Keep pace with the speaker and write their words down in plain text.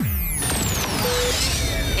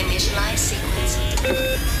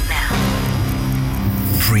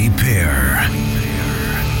Prepare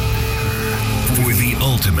for the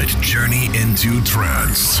ultimate journey into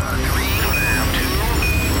trance.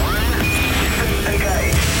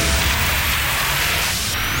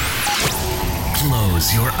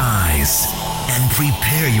 Close your eyes and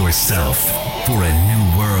prepare yourself for a new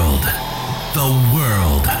world. The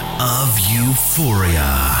world of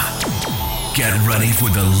Euphoria. Get ready for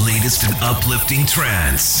the latest in uplifting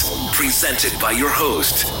trance. Presented by your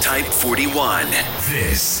host, Type 41.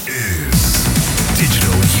 This is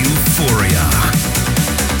Digital Euphoria.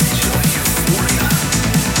 Digital Euphoria.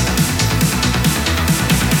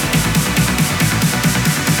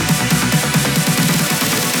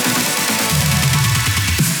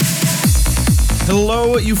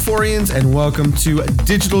 Hello, Euphorians, and welcome to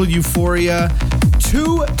Digital Euphoria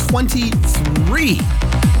 223.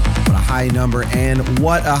 What a high number, and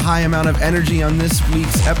what a high amount of energy on this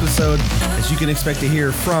week's episode, as you can expect to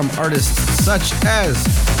hear from artists such as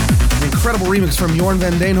an incredible remix from Jorn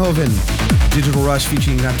van Deynhoven, Digital Rush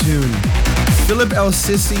featuring Neptune, Philip El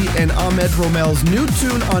Sisi and Ahmed Romel's new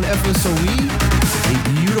tune on FSOE, a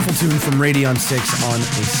beautiful tune from Radion 6 on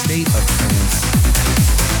A State of Trance,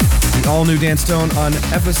 the all-new dance tone on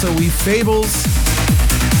FSOE Fables,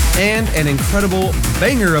 and an incredible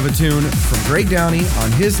banger of a tune from Greg Downey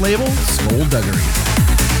on his label, Skullduggery.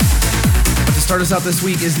 But to start us out this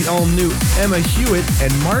week is the all-new Emma Hewitt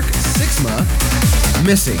and Mark Sixma,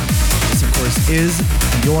 Missing. This, of course, is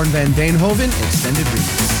Jorn van Deynhoven extended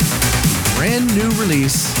remix. Brand new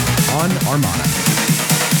release on Armada.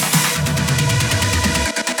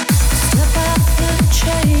 Step off the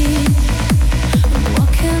train,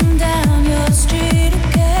 walking down your street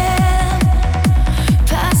again,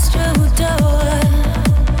 past your door,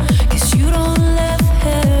 'cause you don't live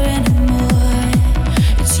here anymore.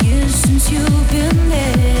 It's years since you've been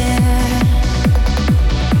there.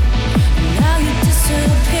 Now you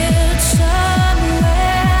disappeared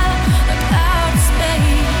somewhere out of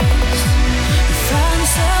space. You found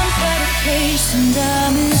some better place, and I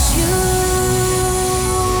miss you.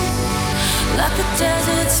 Like the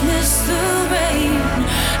deserts miss the rain,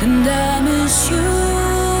 and I miss you,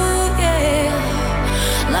 yeah.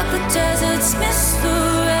 Like the deserts miss the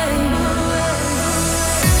rain.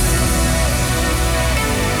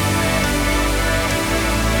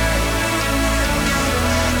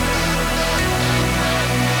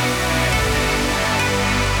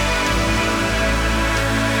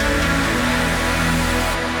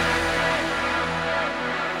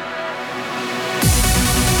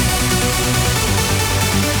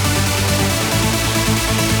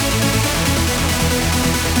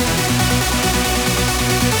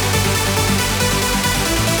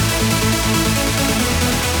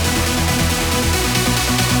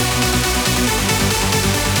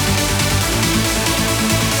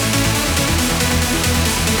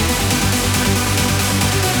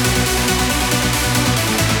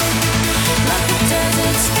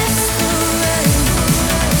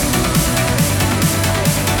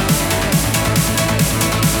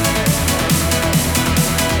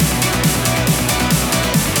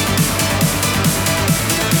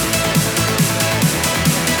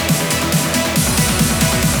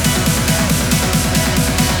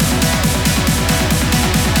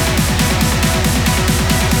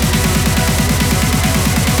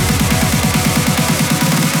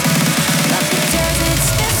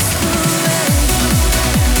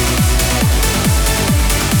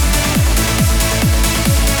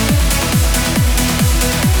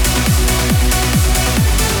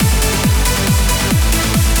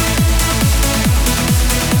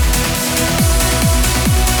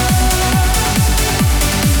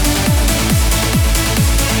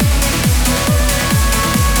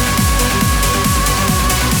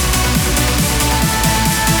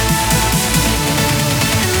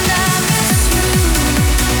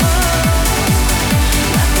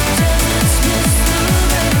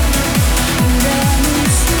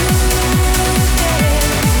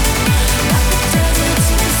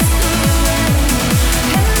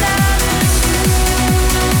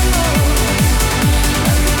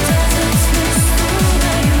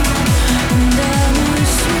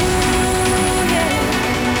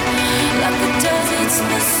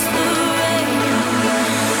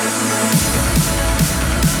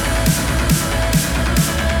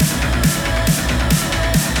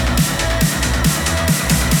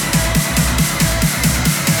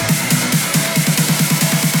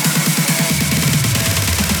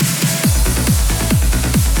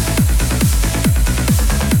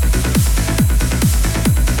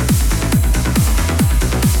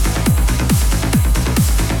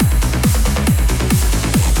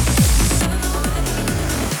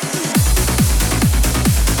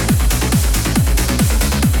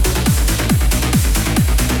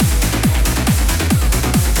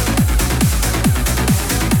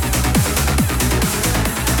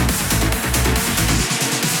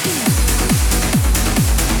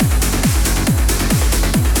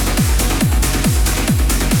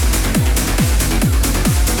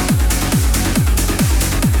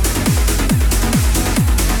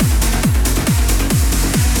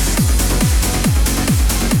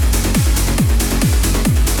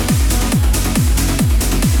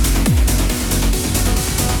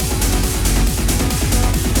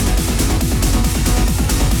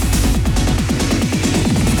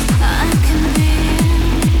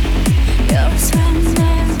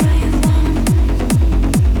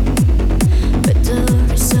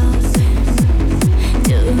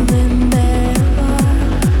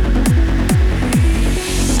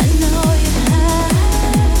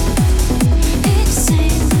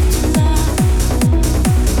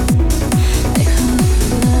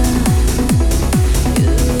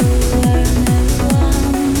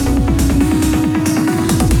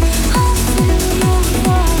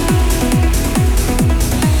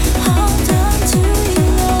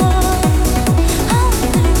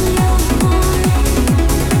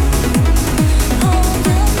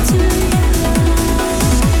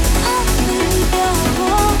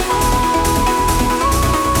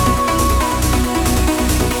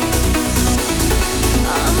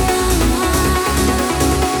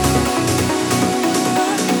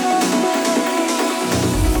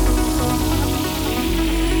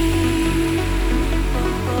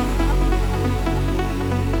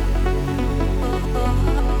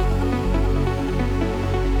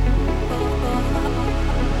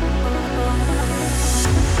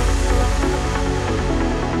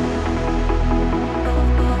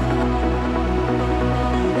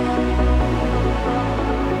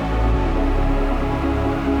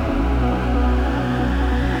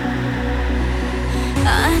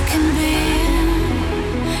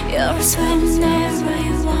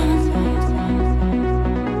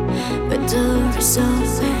 so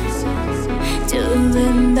bad,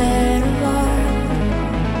 doing better work.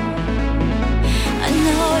 I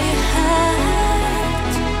know your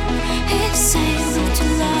heart is able to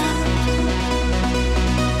love.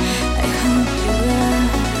 I hope you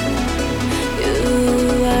love, you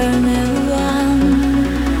are the one.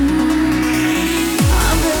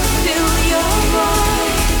 I'm gonna feel your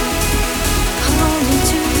voice, holding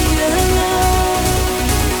to your love.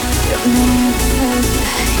 You'll never feel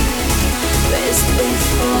pain, wasted.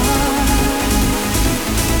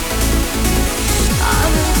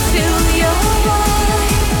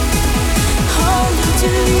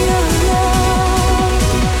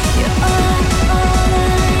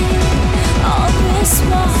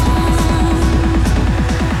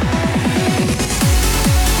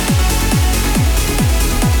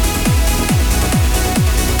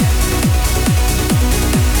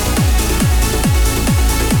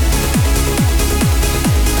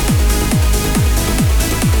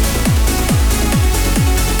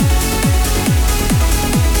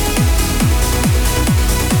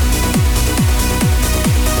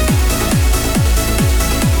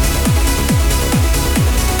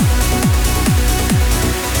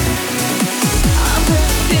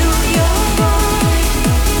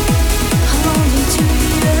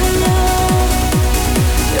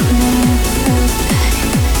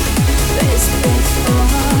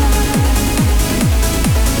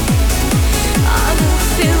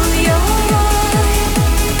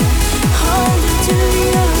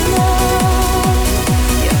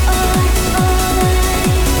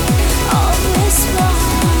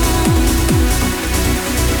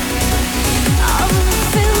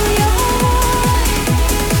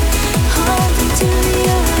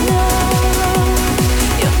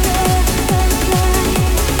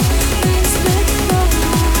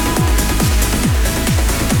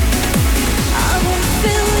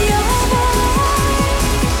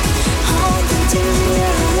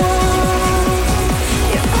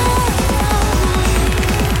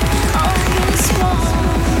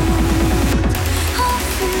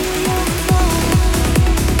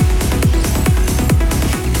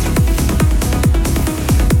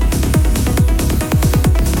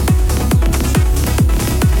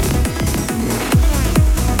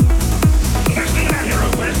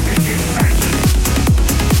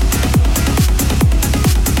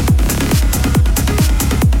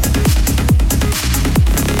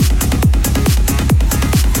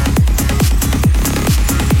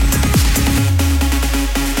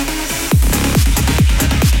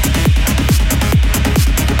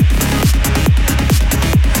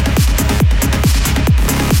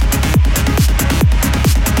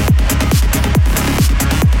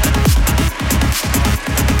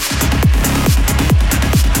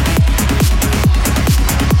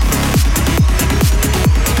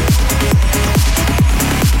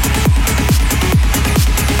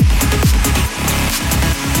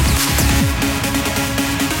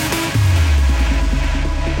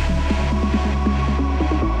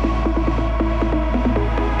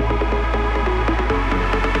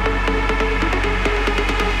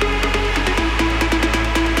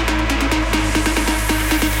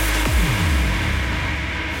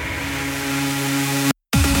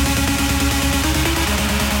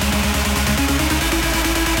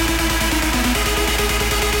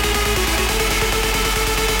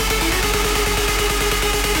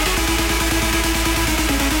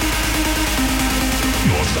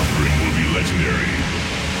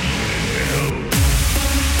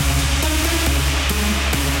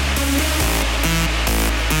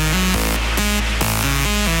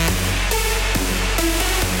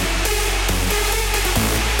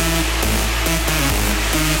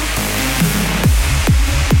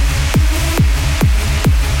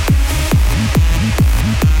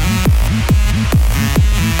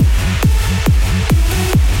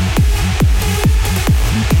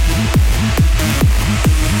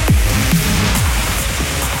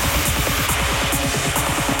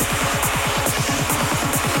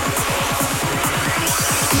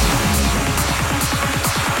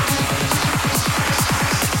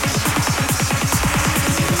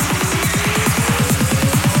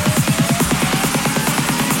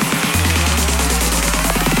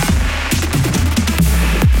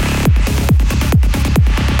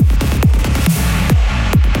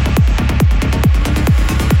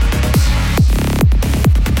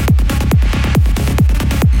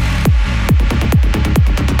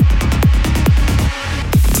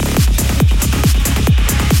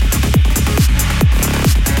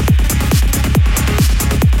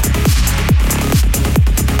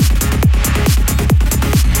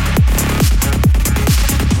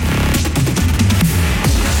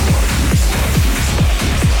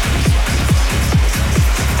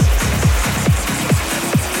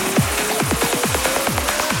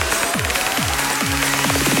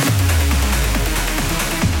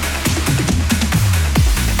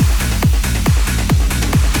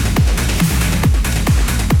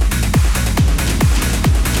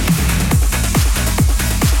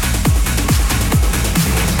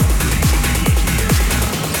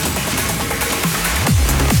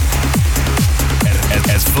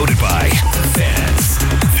 voted by fans.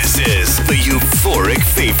 This is the Euphoric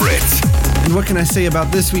Favorite. And what can I say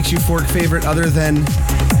about this week's Euphoric Favorite other than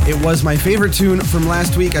it was my favorite tune from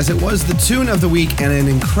last week, as it was the tune of the week and an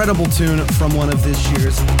incredible tune from one of this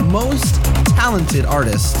year's most talented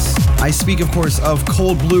artists. I speak, of course, of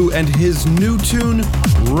Cold Blue and his new tune,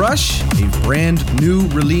 Rush, a brand new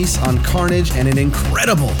release on Carnage and an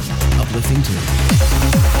incredible, uplifting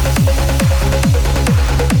tune.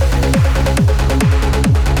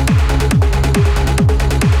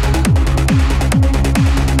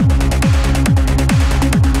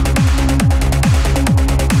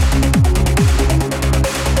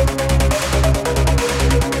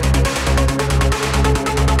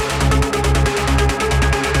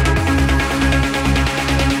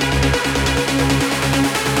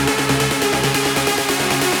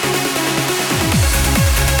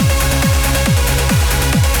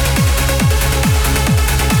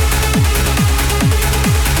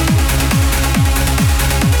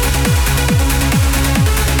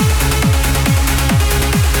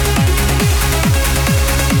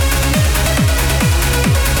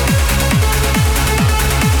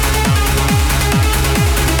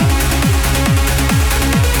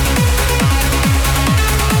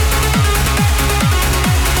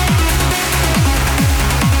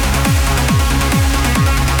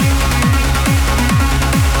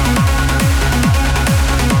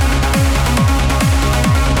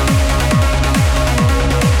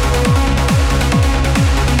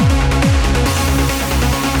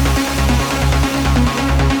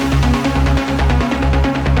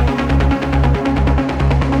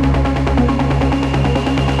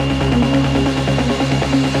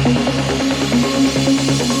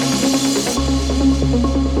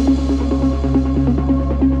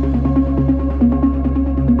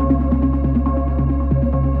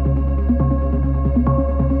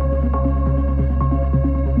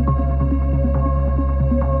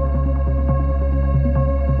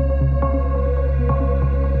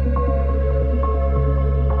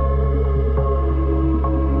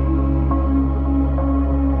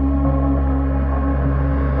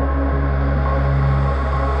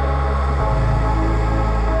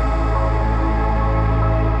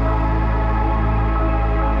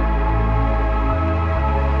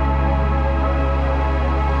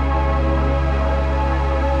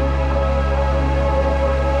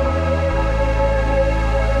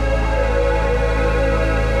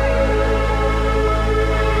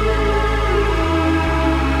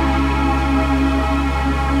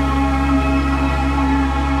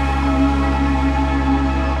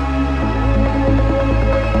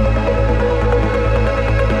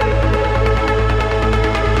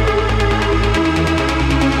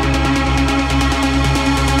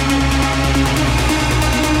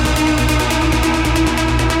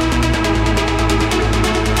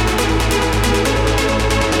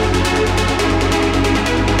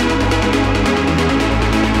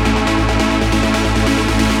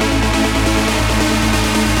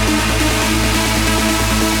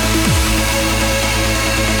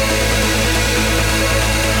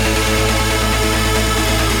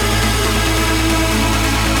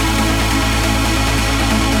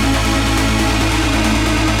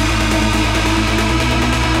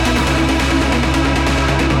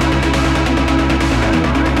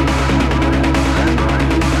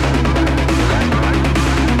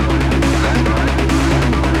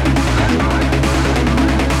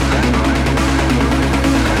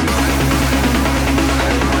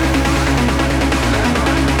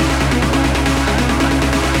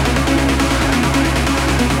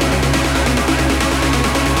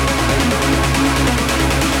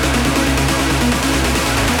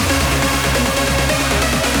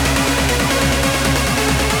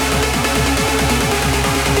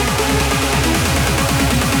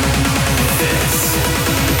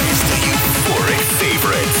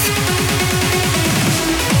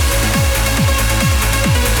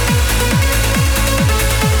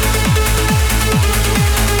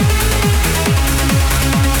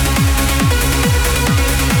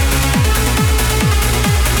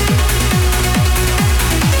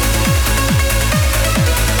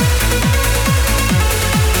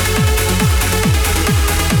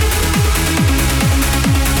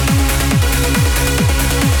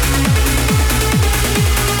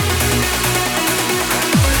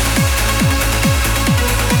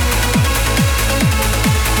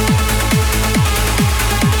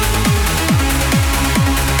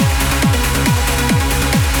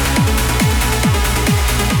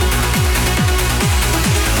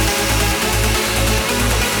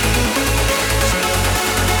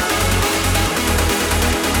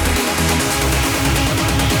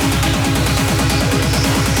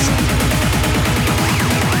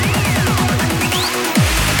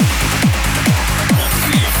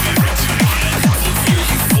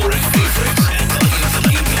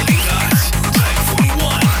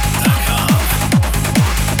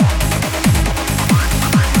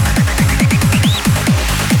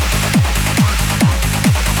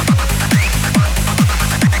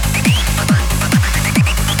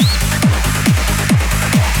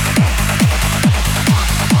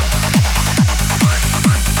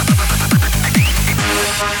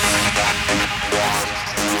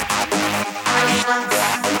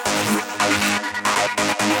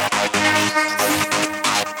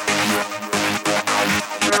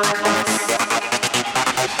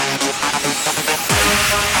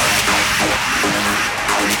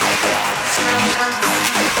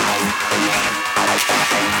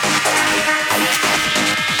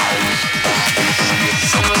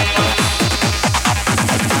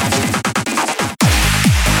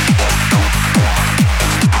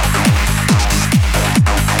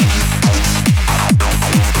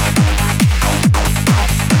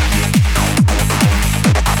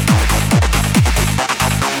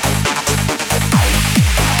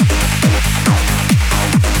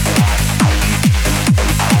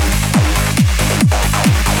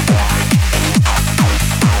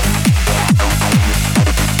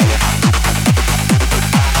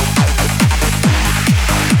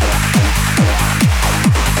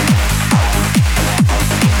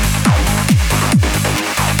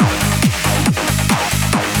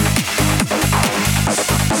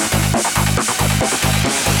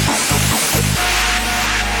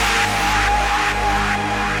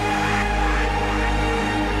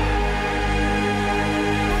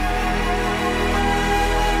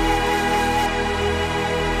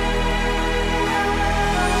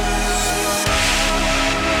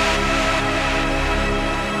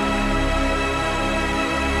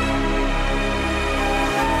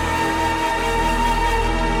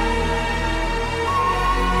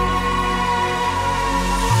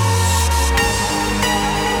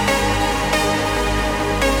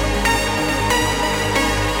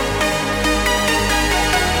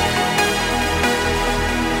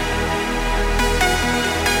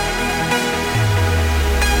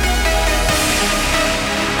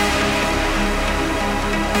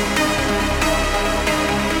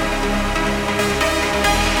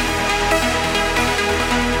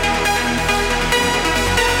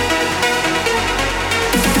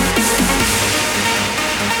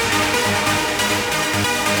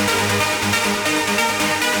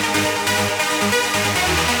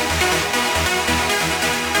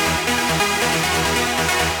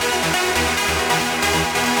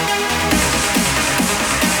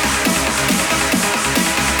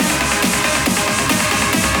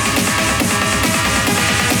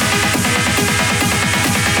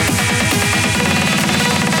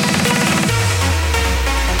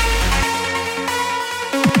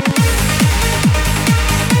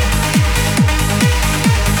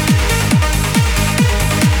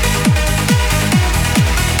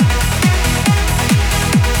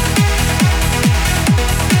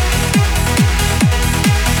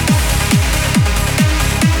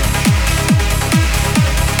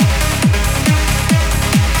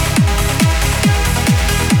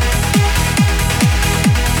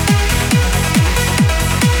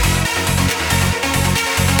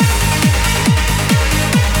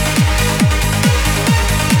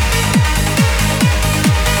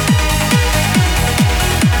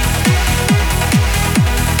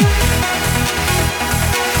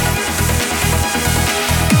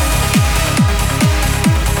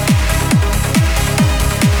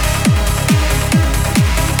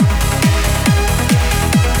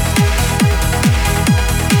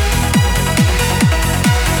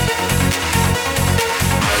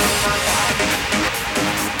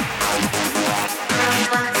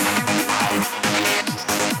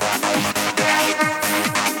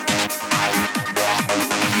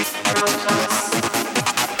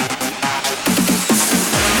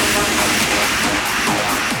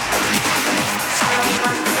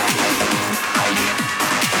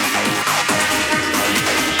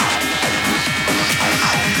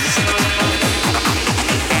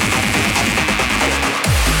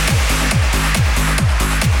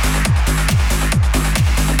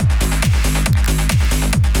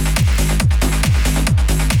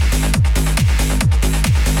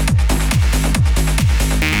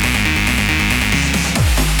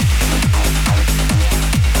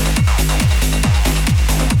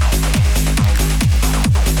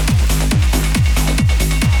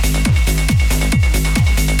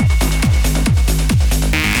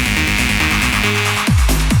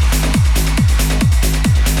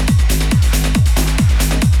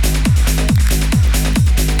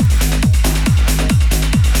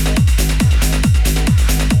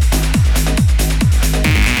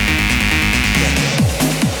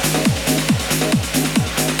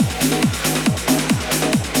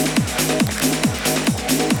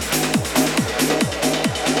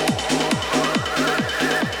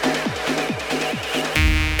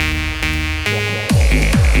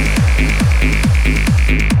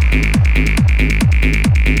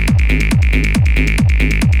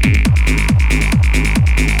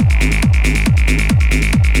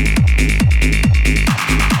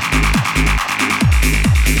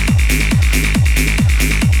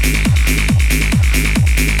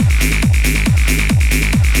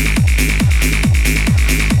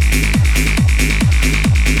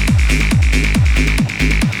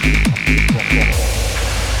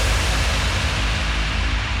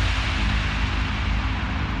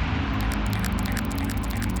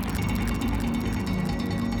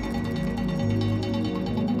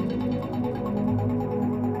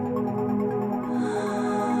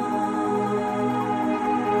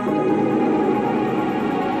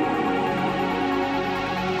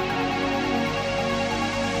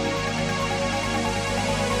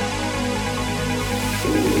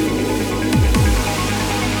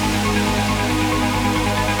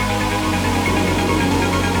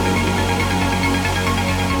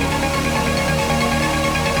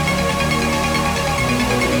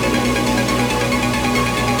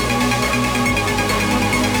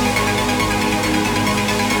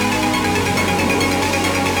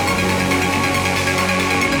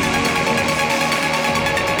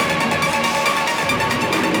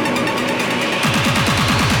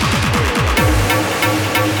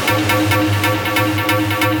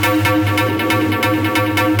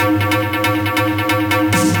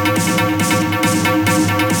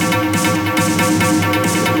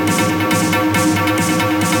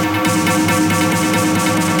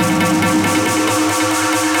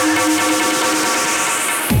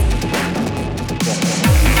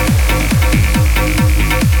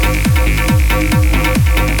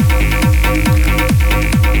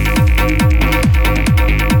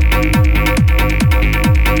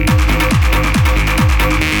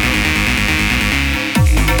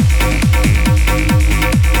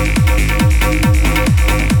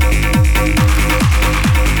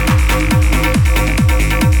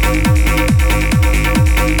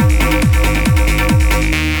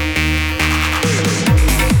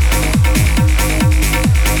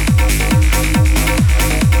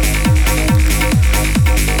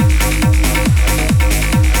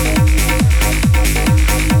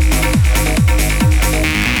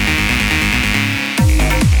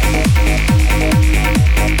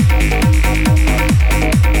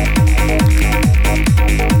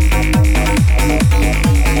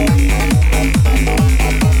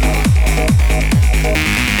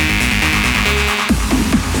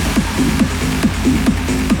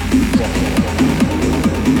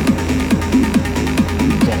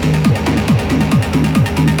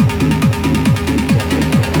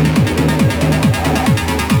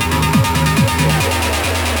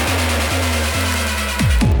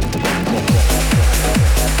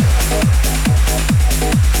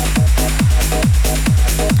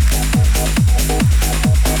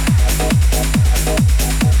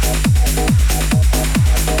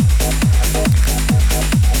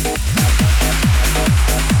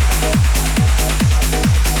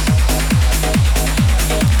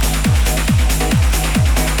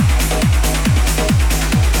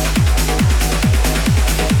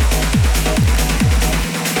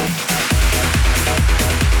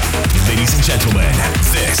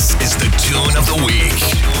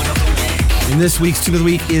 this week's Tune of the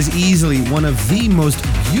Week is easily one of the most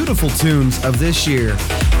beautiful tunes of this year.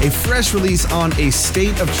 A fresh release on A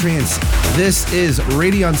State of Trance. This is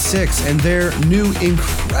Radion 6 and their new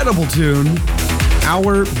incredible tune,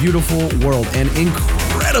 Our Beautiful World. An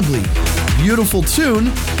incredibly beautiful tune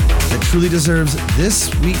that truly deserves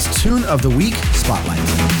this week's Tune of the Week spotlight.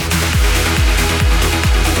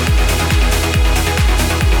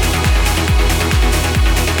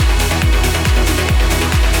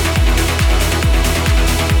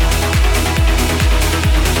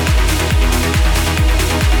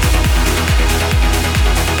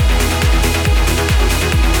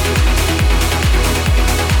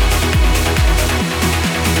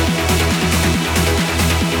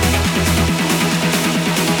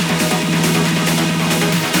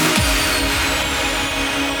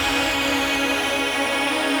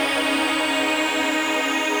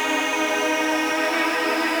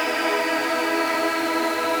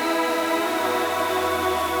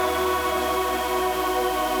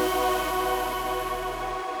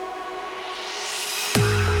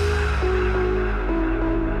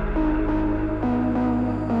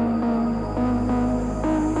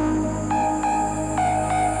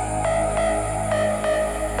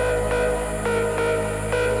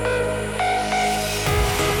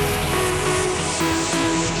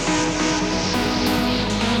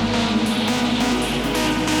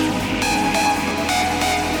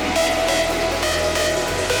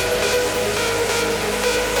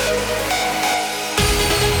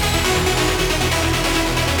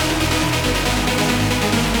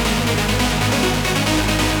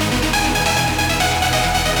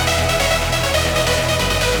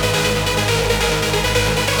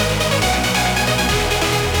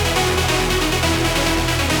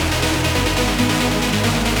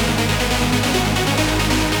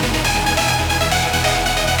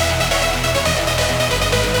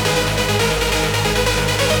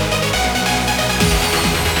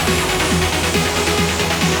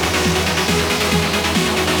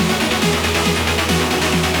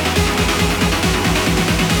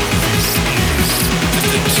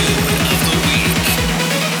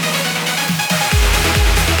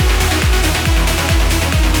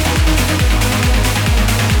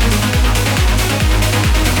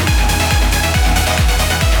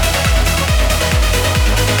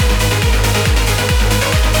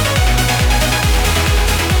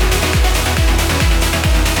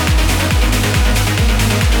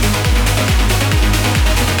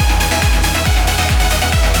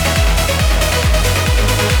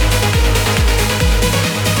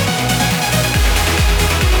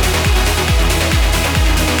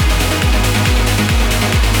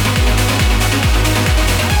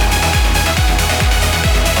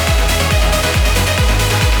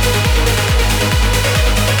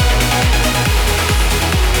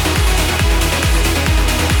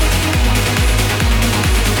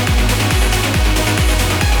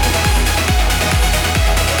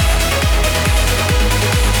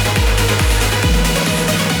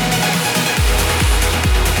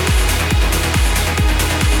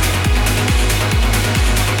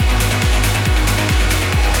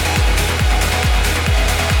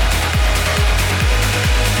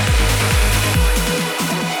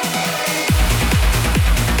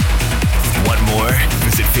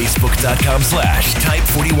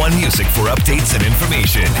 Facebook.com/Type41Music for updates and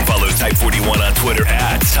information. Follow Type41 on Twitter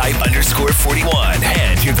at Type_41.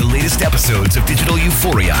 And hear the latest episodes of Digital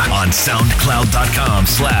Euphoria on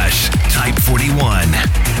SoundCloud.com/Type41.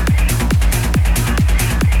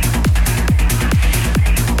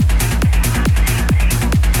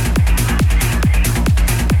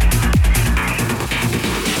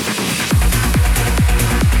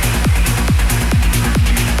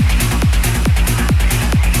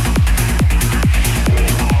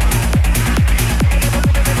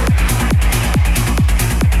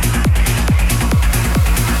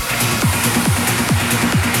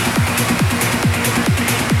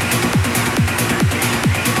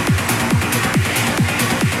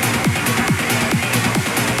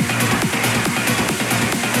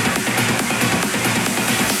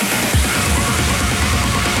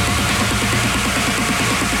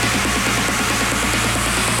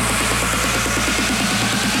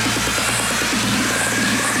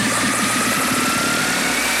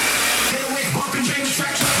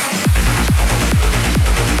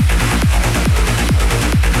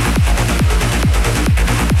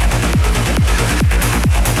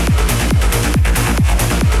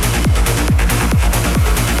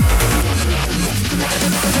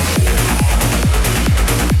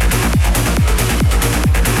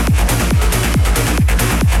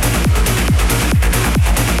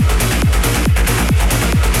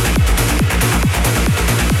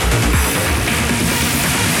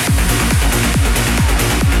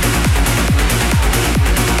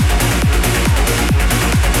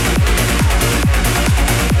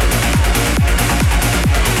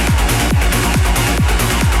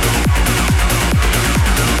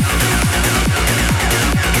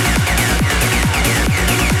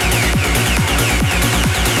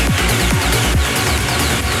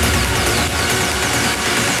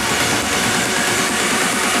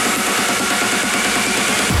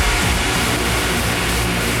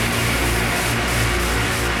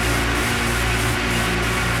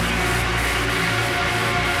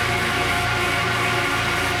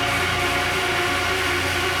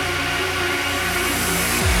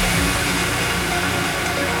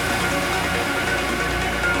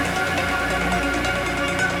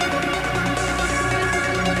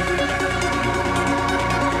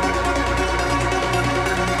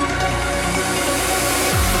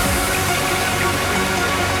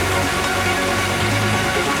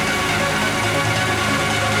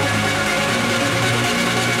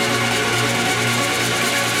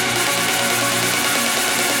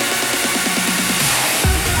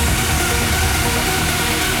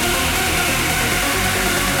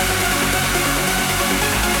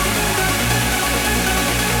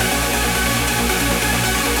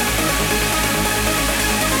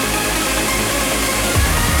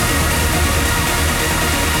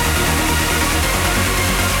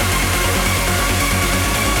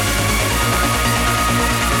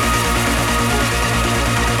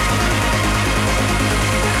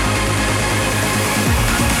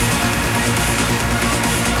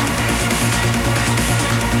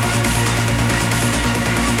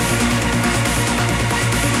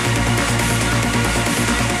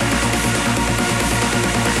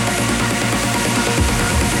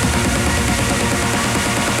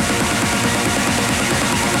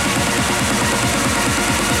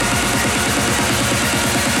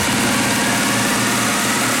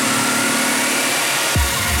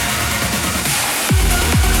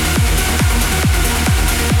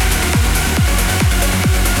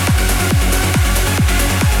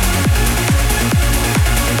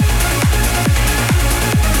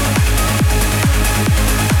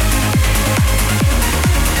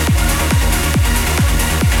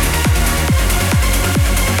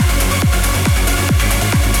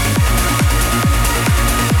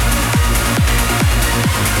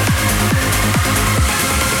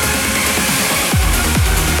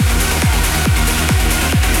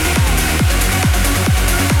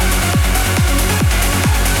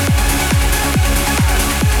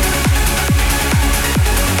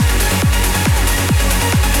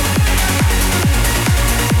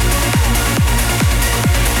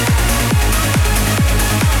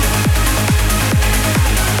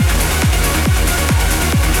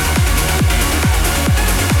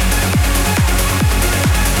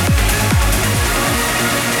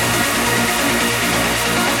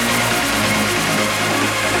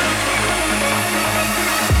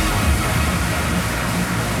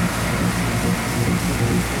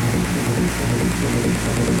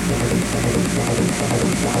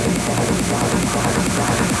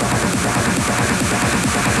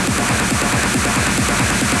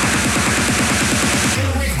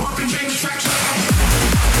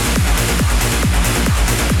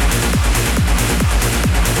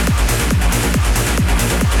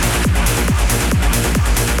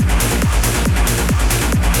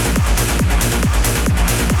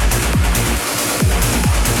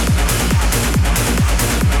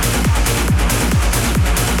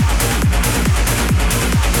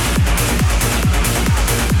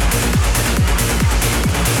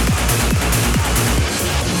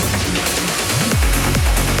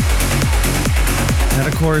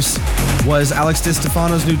 Course, was Alex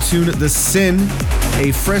DiStefano's new tune, The Sin,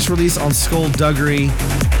 a fresh release on Skullduggery,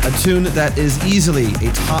 a tune that is easily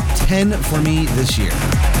a top 10 for me this year.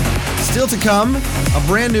 Still to come, a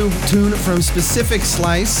brand new tune from Specific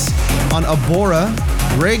Slice on Abora,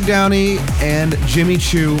 Greg Downey, and Jimmy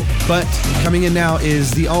Choo, but coming in now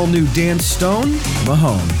is the all-new Dan Stone,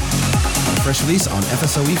 Mahone, a fresh release on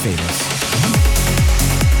FSOE Fables.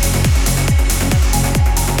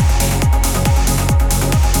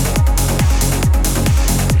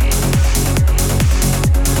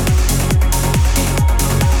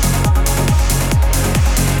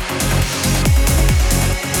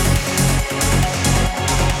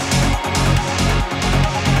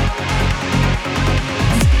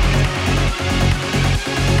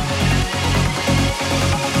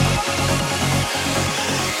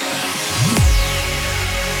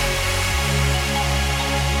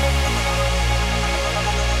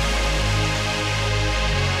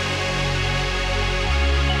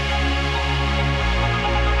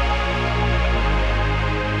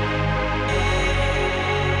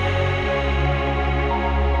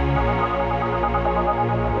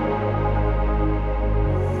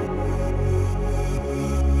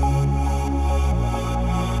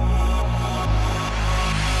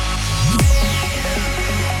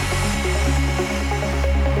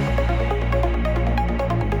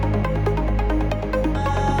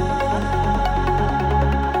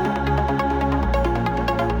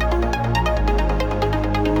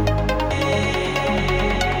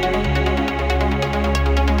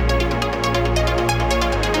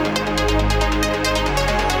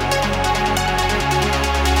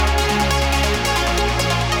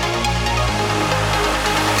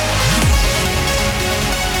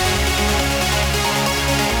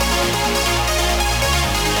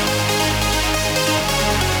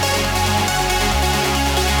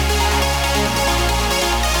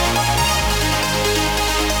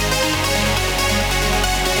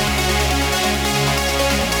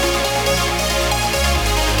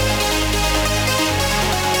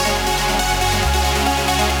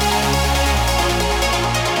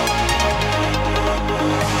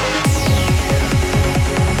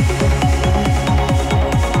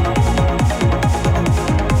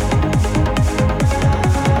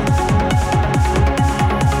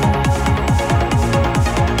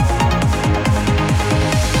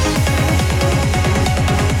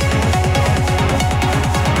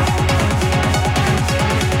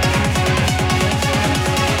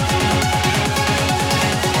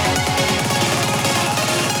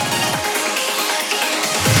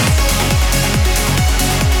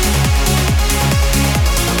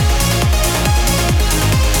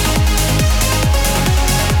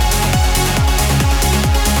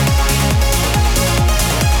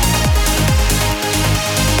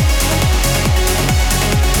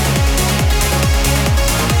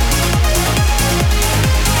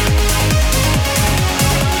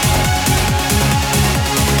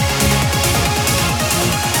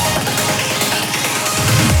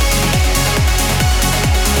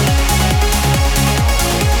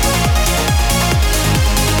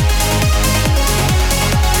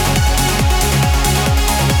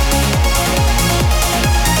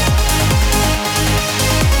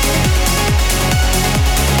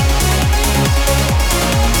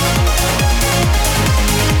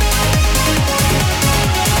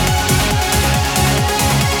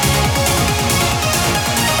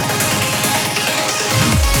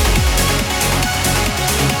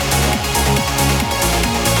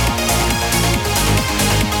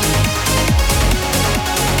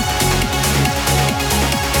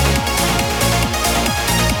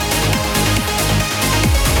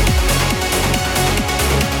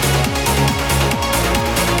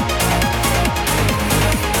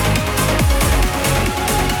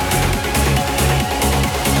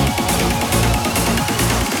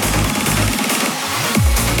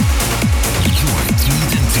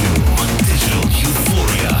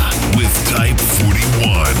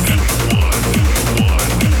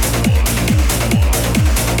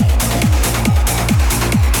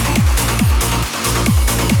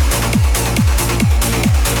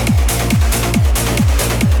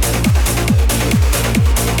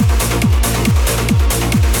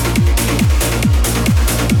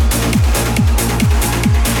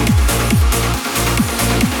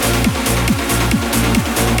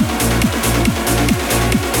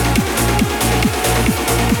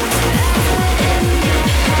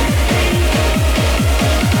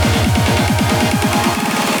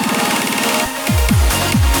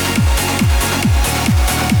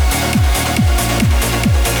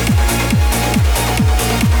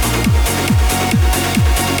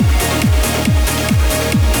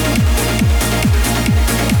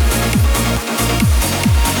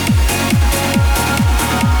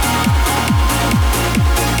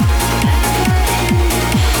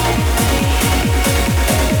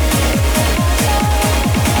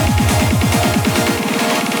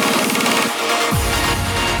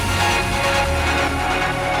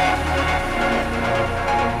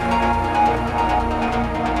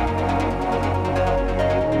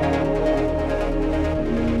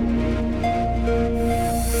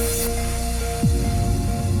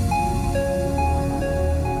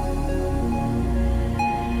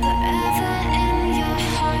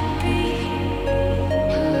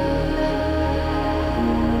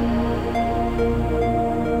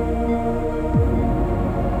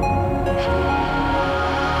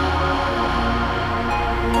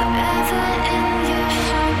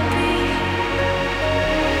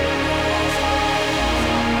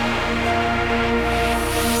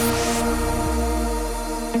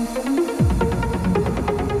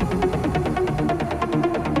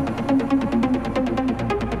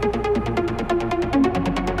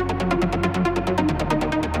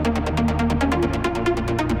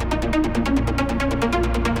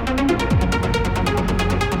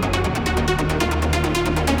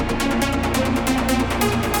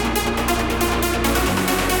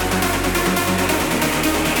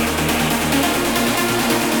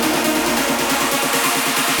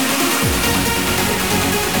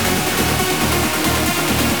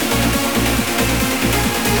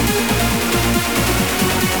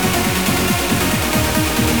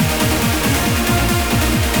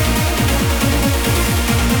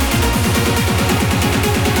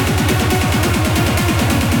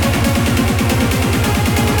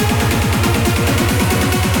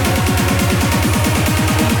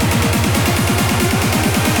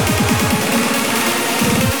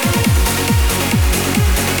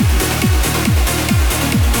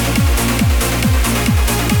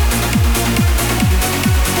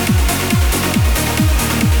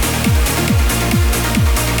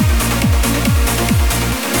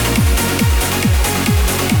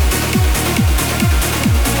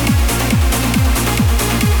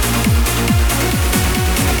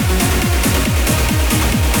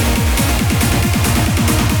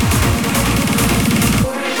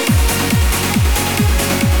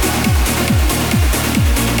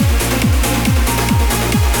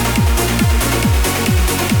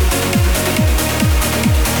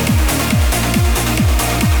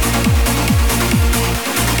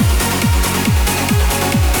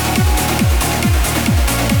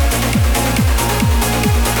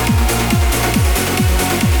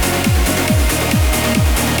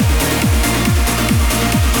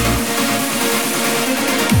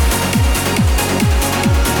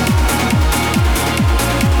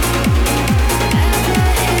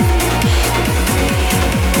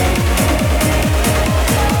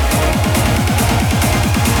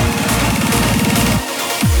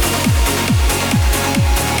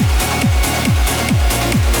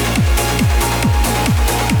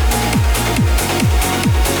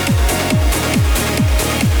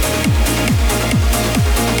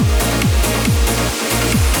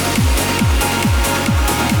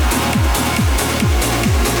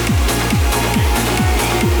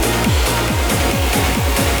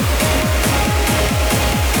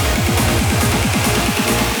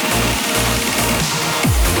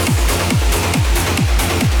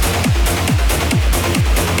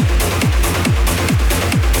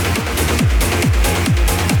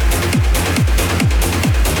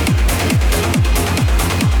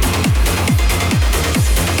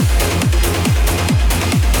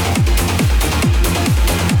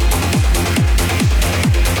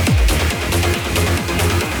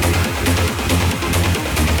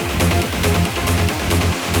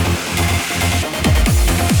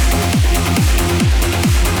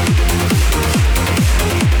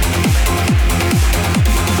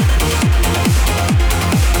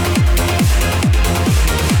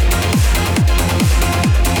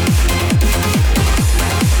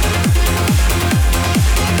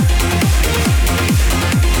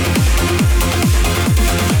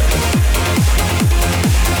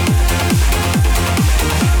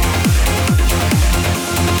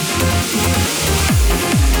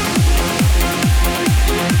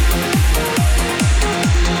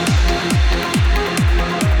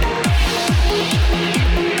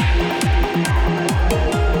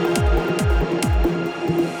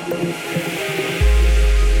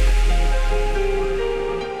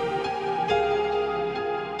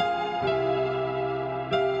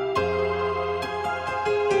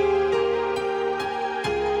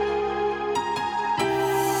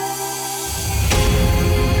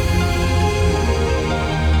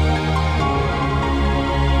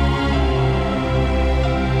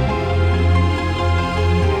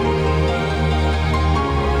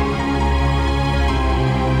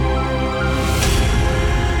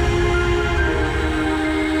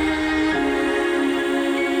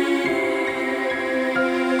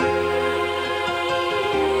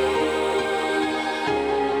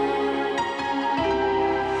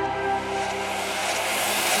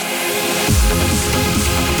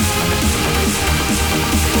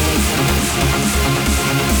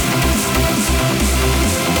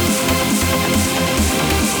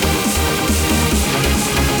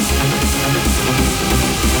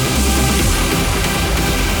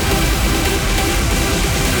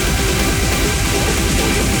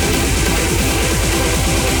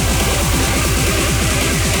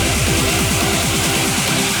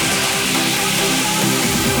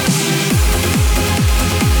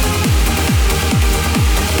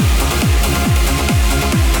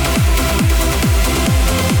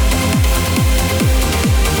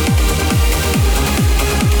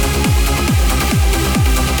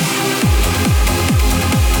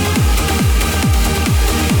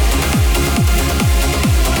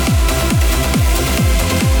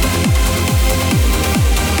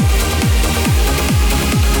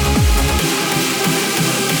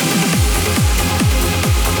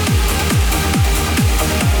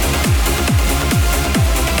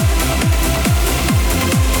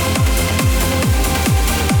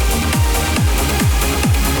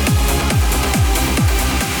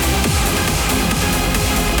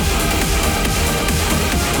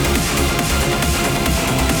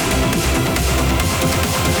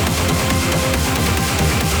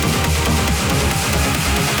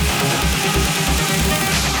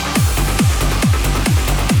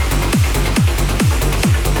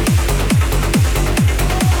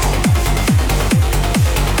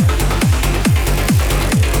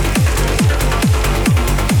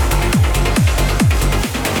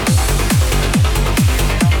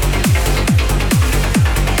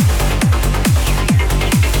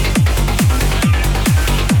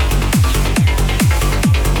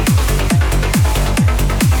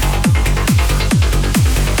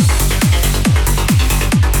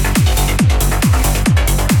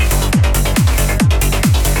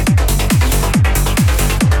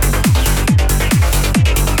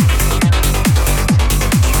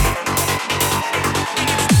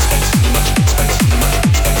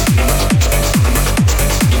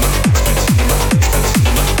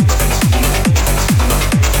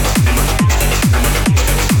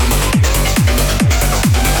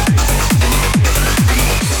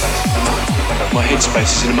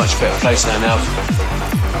 headspace is in a much better place now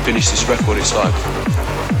I've finished this record. It's like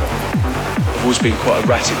I've always been quite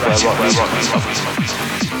erratic where I write music.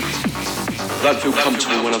 I don't feel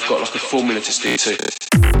comfortable when I've got like a formula to stick to.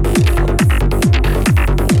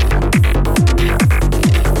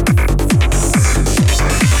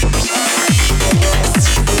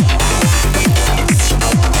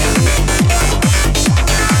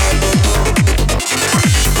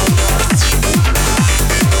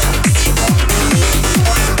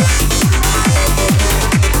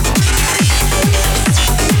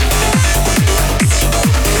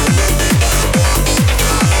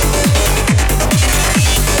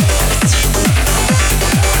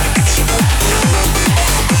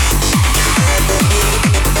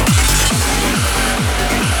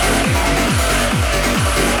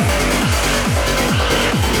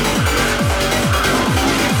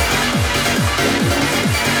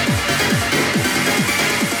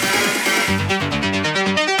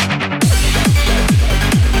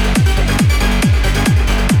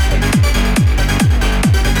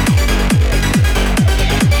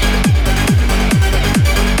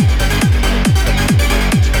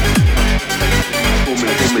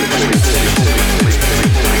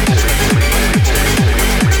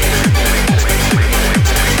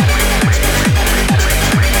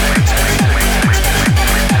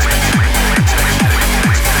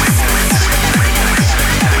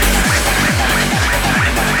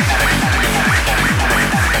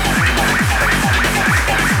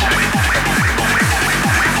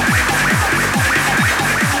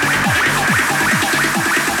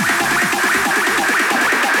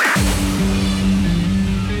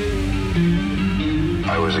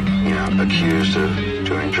 accused of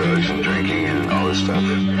doing drugs and drinking and all this stuff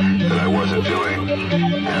that I wasn't doing.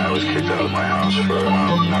 And I was kicked out of my house for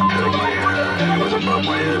not cutting my hair, and it was above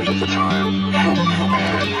my ears at the time.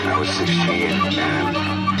 And I was 16, and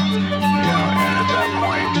at that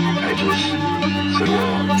point, I just said,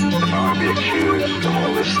 well, if I'm going to be accused of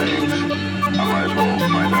all these things, I might as well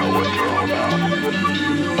find out what they're all about.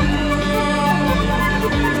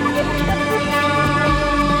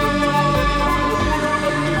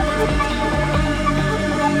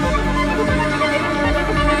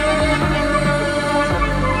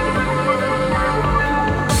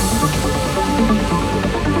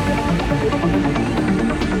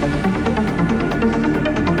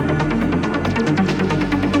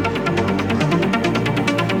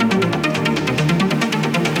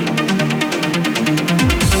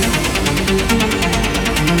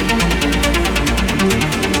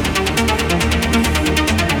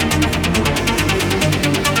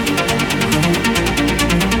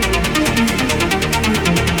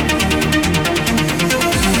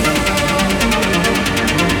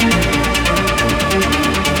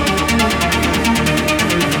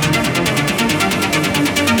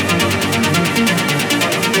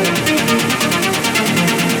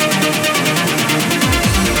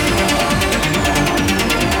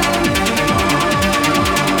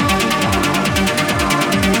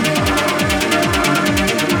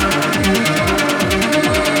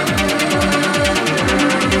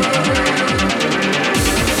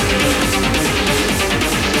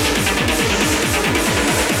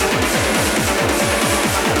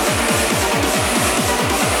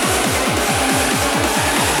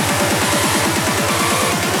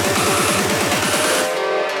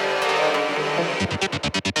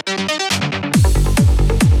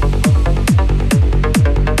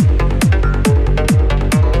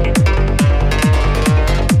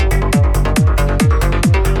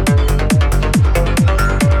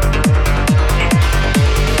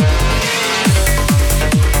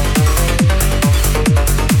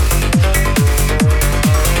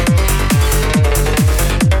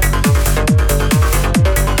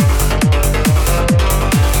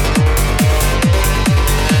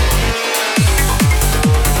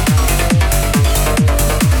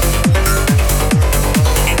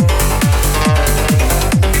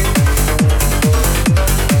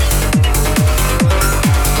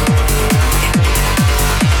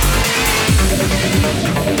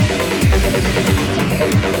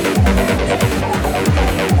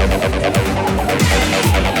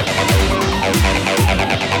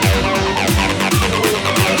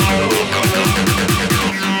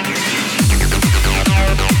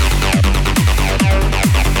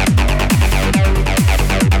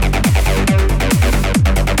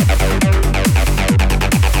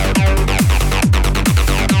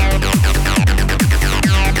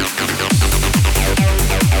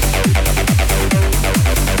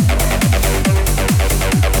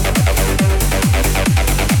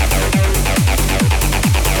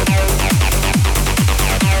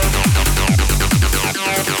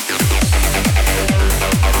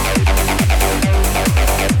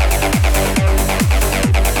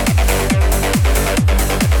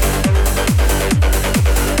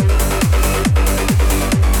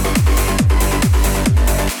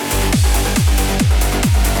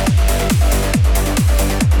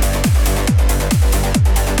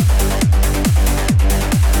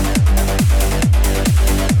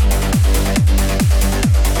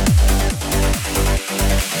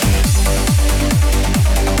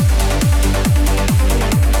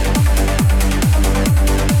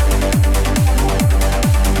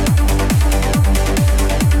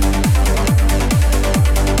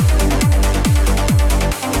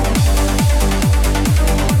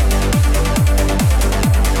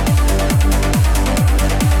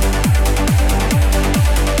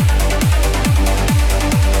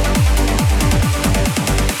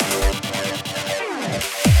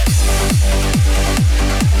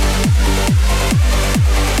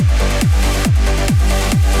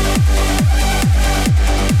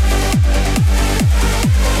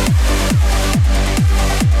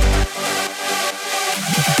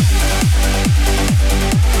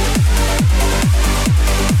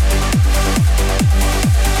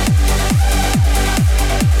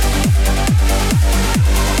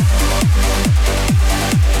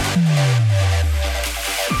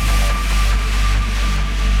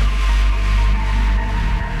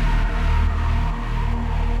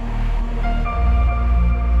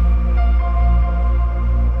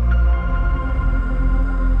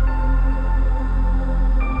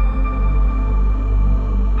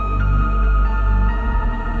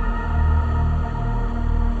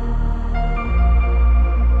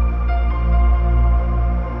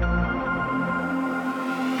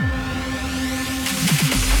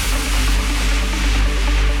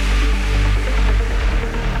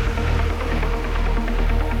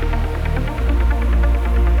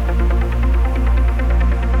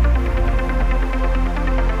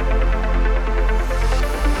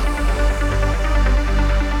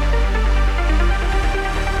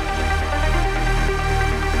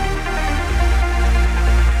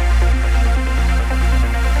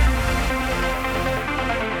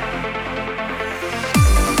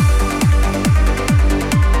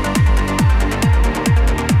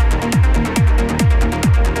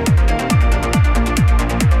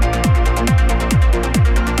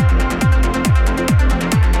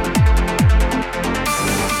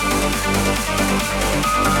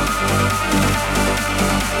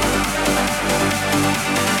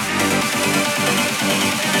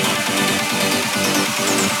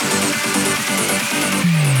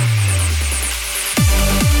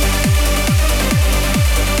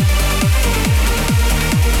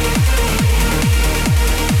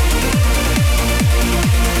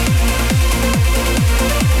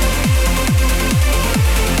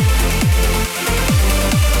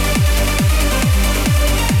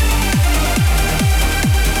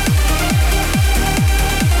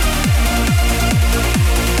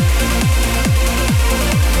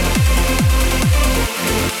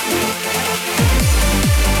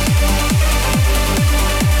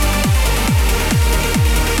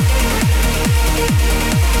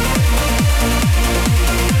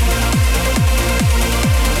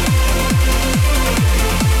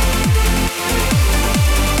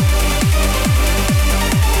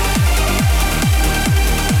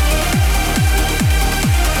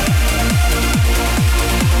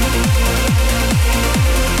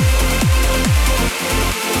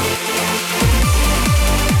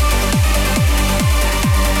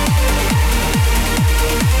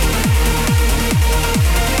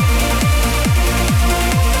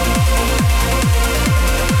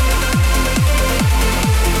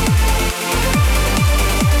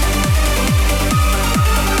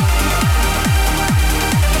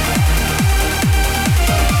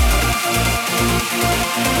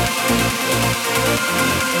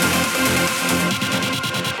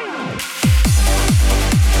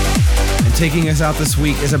 taking us out this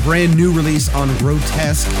week is a brand new release on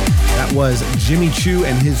Grotesque. That was Jimmy Choo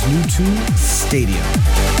and his new tune, Stadium.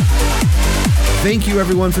 Thank you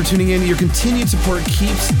everyone for tuning in. Your continued support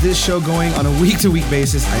keeps this show going on a week-to-week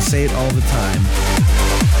basis. I say it all the time.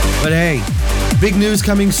 But hey, big news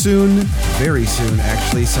coming soon, very soon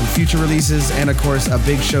actually, some future releases and of course a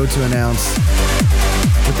big show to announce.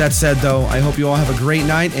 With that said though, I hope you all have a great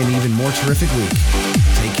night and even more terrific week.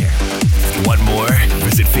 Take care. Want more?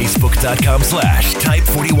 Visit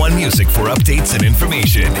Facebook.com/Type41Music for updates and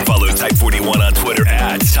information. Follow Type41 on Twitter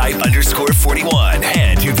at Type_41.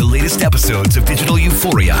 And hear the latest episodes of Digital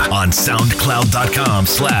Euphoria on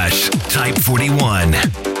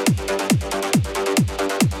SoundCloud.com/Type41.